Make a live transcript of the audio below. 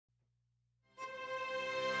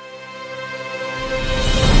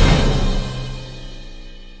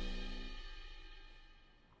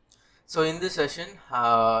So in this session,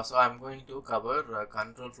 so I'm going to cover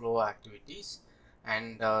control flow activities,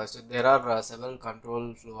 and so there are several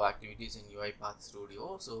control flow activities in UiPath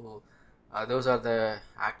Studio. So those are the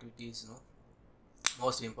activities,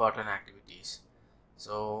 most important activities.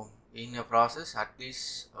 So in a process, at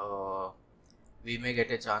least we may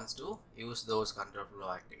get a chance to use those control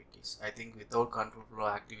flow activities. I think without control flow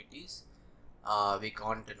activities, we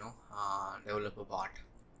can't develop a bot,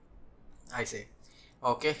 I say.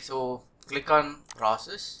 Okay, so click on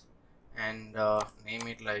process and name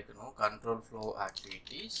it like control flow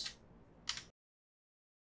activities.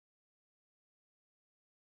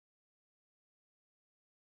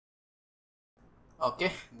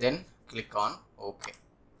 Okay, then click on OK,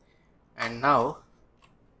 and now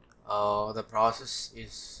the process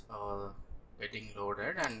is getting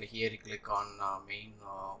loaded, and here you click on main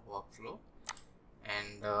workflow,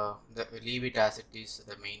 and leave it as it is,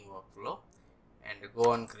 the main workflow, and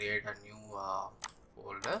go and create a new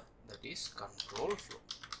folder, that is control flow.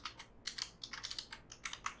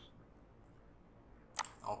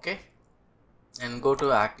 Okay, and go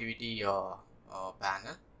to activity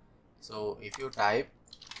panel. So if you type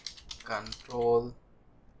control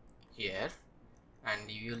here, and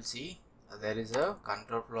you will see there is a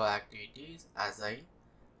control flow activities assign,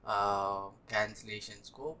 cancellation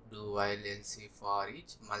scope, do while else for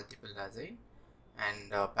each, multiple assign,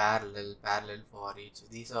 and parallel for each.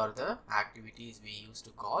 These are the activities we used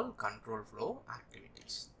to call control flow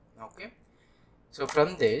activities. Okay, so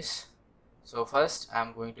from this, so first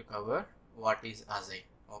I'm going to cover what is assign.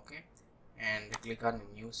 Okay, and click on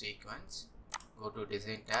new sequence, go to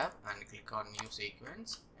design tab and click on new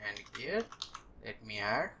sequence, and here let me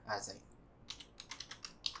add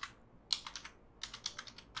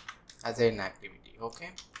assign activity. Okay,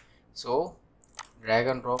 so drag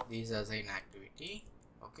and drop this assign activity.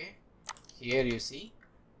 Okay, here you see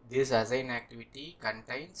this assign activity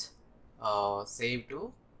contains save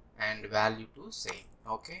to and value to save.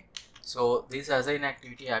 Okay, so this assign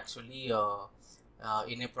activity actually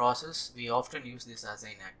in a process we often use this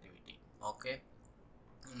assign activity. Okay,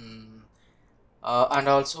 and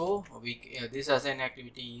also this assign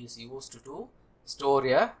activity is used to store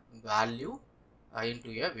a value into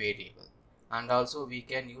a variable, and also we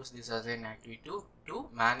can use this assign activity to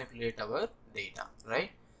manipulate our data,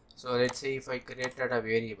 right? So let's say if I created a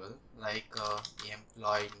variable like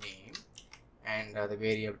employee name, and the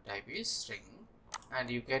variable type is string, and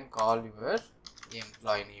you can call your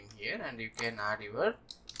employee name here, and you can add your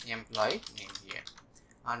employee name here,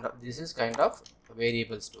 and this is kind of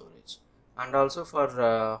variable storage. And also for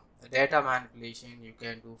data manipulation, you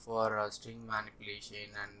can do for string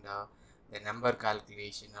manipulation, and the number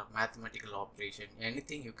calculation or mathematical operation,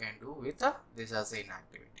 anything you can do with this assign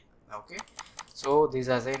activity. Okay, so this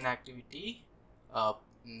assign activity,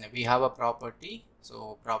 we have a property,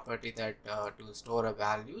 so property that to store a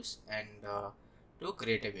values and to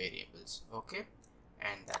create a variables. Okay,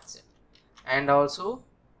 and that's it. And also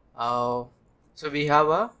so we have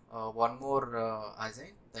a one more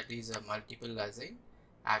assign, that is a multiple assign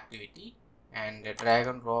activity, and drag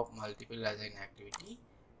and drop multiple assign activity.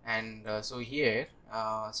 And so here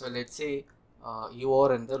so let's say you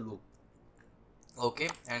are in the loop. Okay,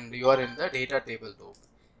 and you are in the data table loop,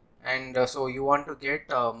 and so you want to get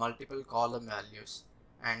multiple column values,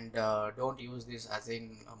 and don't use this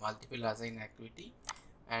assign multiple assign activity.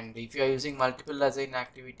 And if you are using multiple assign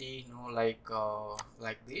activity, like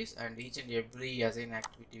this, and each and every assign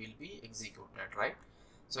activity will be executed, right?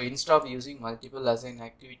 So instead of using multiple assign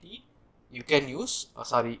activity, you can use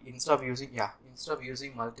instead of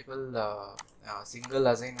using multiple single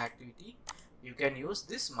assign activity, you can use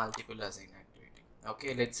this multiple assign activity.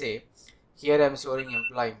 Okay, let's say here I am storing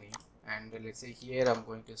employee name, and let's say here I'm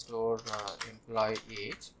going to store employee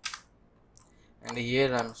age, and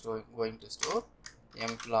here I'm going to store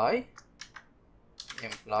employee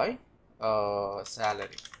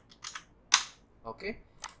salary. Okay,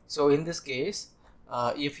 so in this case,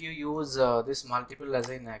 if you use this multiple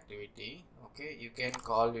assign activity, okay, you can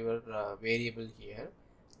call your variable here.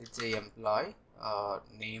 Let's say employee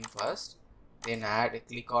name first, then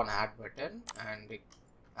click on add button, and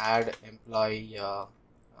add employee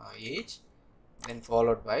age, then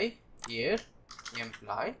followed by here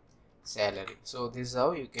employee salary. So this is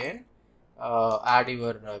how you can add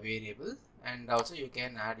your variable, and also you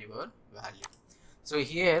can add your value. So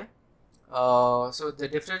here so the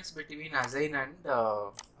difference between assign and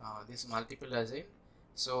this multiple assign,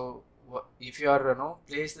 so if you are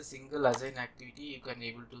place the single assign activity, you can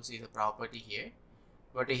able to see the property here.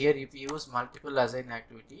 But here if you use multiple assign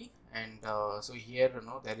activity, and so here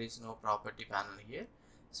there is no property panel here,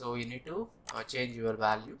 So you need to change your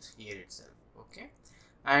values here itself. Okay.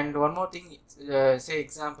 And one more thing, say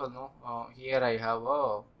example, here I have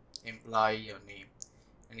a employee name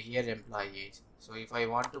and here employee age. So if I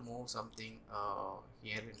want to move something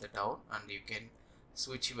here in the down, and you can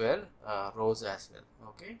switch your rows as well.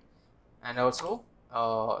 Okay. And also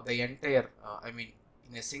the entire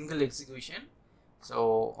in a single execution,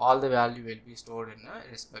 so all the value will be stored in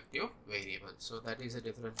a respective variable. So that is the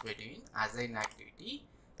difference between assign activity,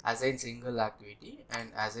 assign single activity,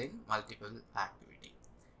 and assign multiple activity.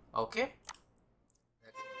 Okay.